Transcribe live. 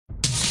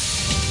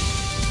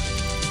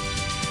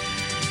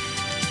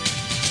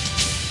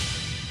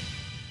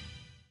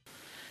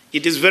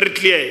It is very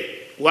clear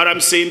what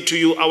I'm saying to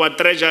you. Our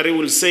Treasury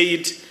will say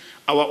it,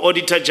 our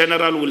Auditor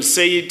General will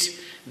say it,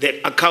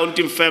 the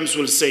accounting firms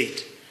will say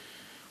it.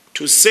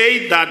 To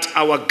say that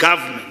our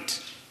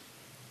government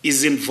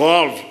is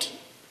involved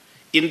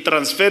in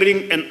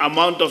transferring an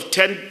amount of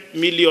 10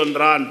 million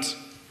rand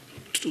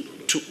to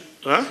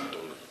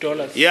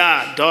Dollars.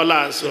 Yeah,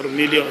 dollars or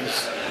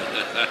millions.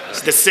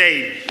 It's the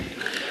same.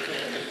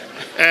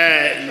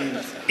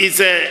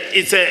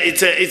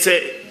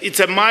 It's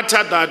a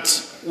matter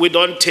that we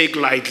don't take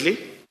lightly.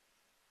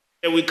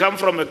 We come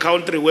from a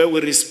country where we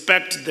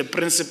respect the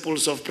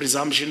principles of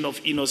presumption of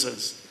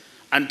innocence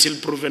until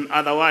proven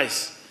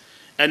otherwise.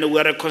 And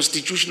we're a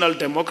constitutional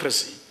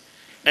democracy.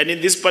 And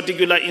in this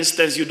particular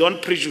instance, you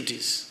don't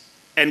prejudice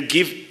and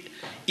give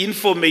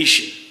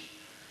information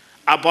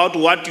about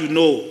what you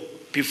know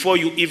before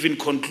you even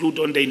conclude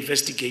on the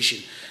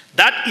investigation.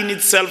 That in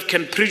itself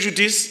can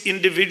prejudice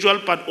individual,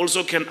 but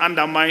also can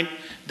undermine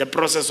the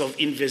process of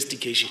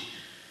investigation.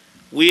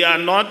 We are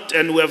not,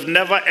 and we have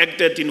never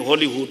acted in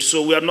Hollywood,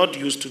 so we are not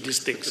used to these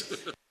things.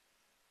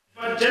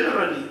 But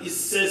generally,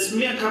 it's a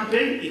smear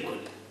campaign equally.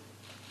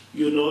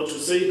 You know, to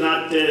say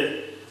that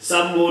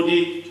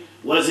somebody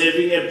was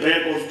having a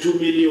bag of 2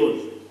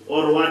 million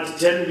or what,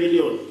 10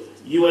 million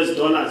US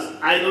dollars.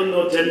 I don't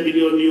know 10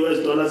 million US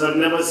dollars. I've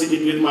never seen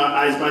it with my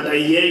eyes, but I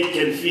hear it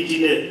can fit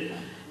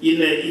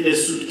in a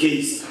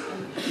suitcase.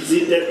 Is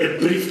it a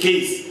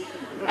briefcase?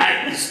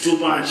 It's too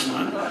much,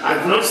 man.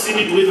 I've not seen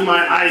it with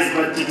my eyes,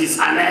 but it is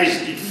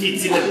alleged it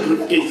fits in a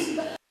briefcase.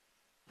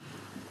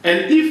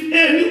 And if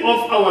any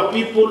of our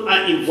people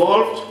are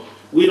involved,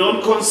 we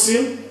don't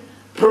conceal.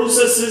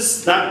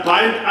 Processes that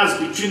bind us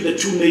between the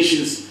two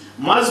nations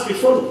must be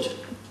followed.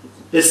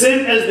 The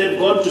same as they've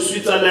gone to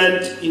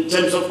Switzerland in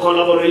terms of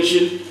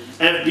collaboration,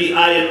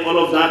 FBI and all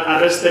of that,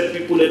 arrested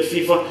people at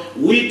FIFA,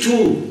 we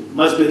too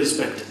must be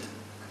respected.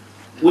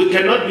 We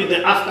cannot be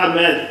the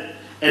aftermath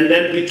and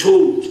then be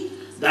told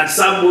that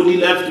somebody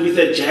left with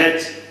a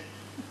jet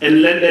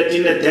and landed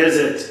in a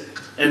desert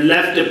and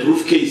left a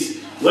briefcase.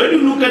 When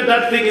you look at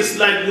that thing, it's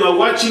like you are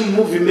watching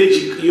movie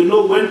magic. You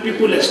know, when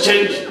people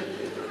exchange,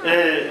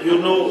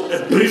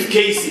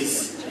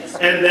 briefcases,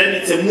 and then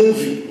it's a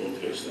movie,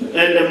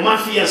 and a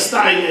mafia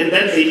style, and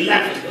then they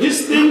left.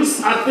 These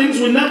things are things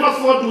we never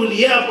thought we'll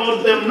hear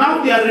about them.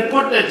 Now they are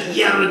reported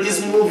here in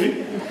this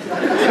movie.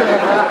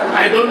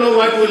 I don't know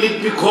what will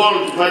it be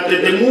called, but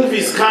the movie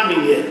is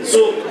coming here.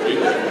 So,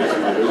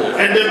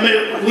 and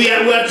we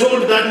are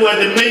told that we are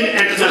the main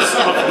actors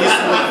of this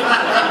movie.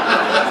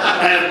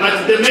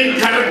 But the main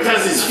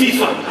characters is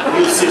FIFA,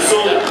 you see. So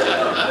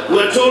we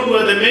are told we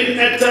are the main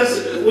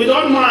actors. We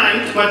don't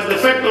mind, but the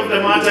fact of the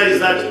matter is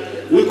that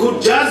we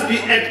could just be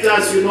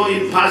actors, you know,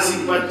 in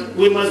passing, but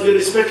we must be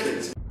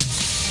respected.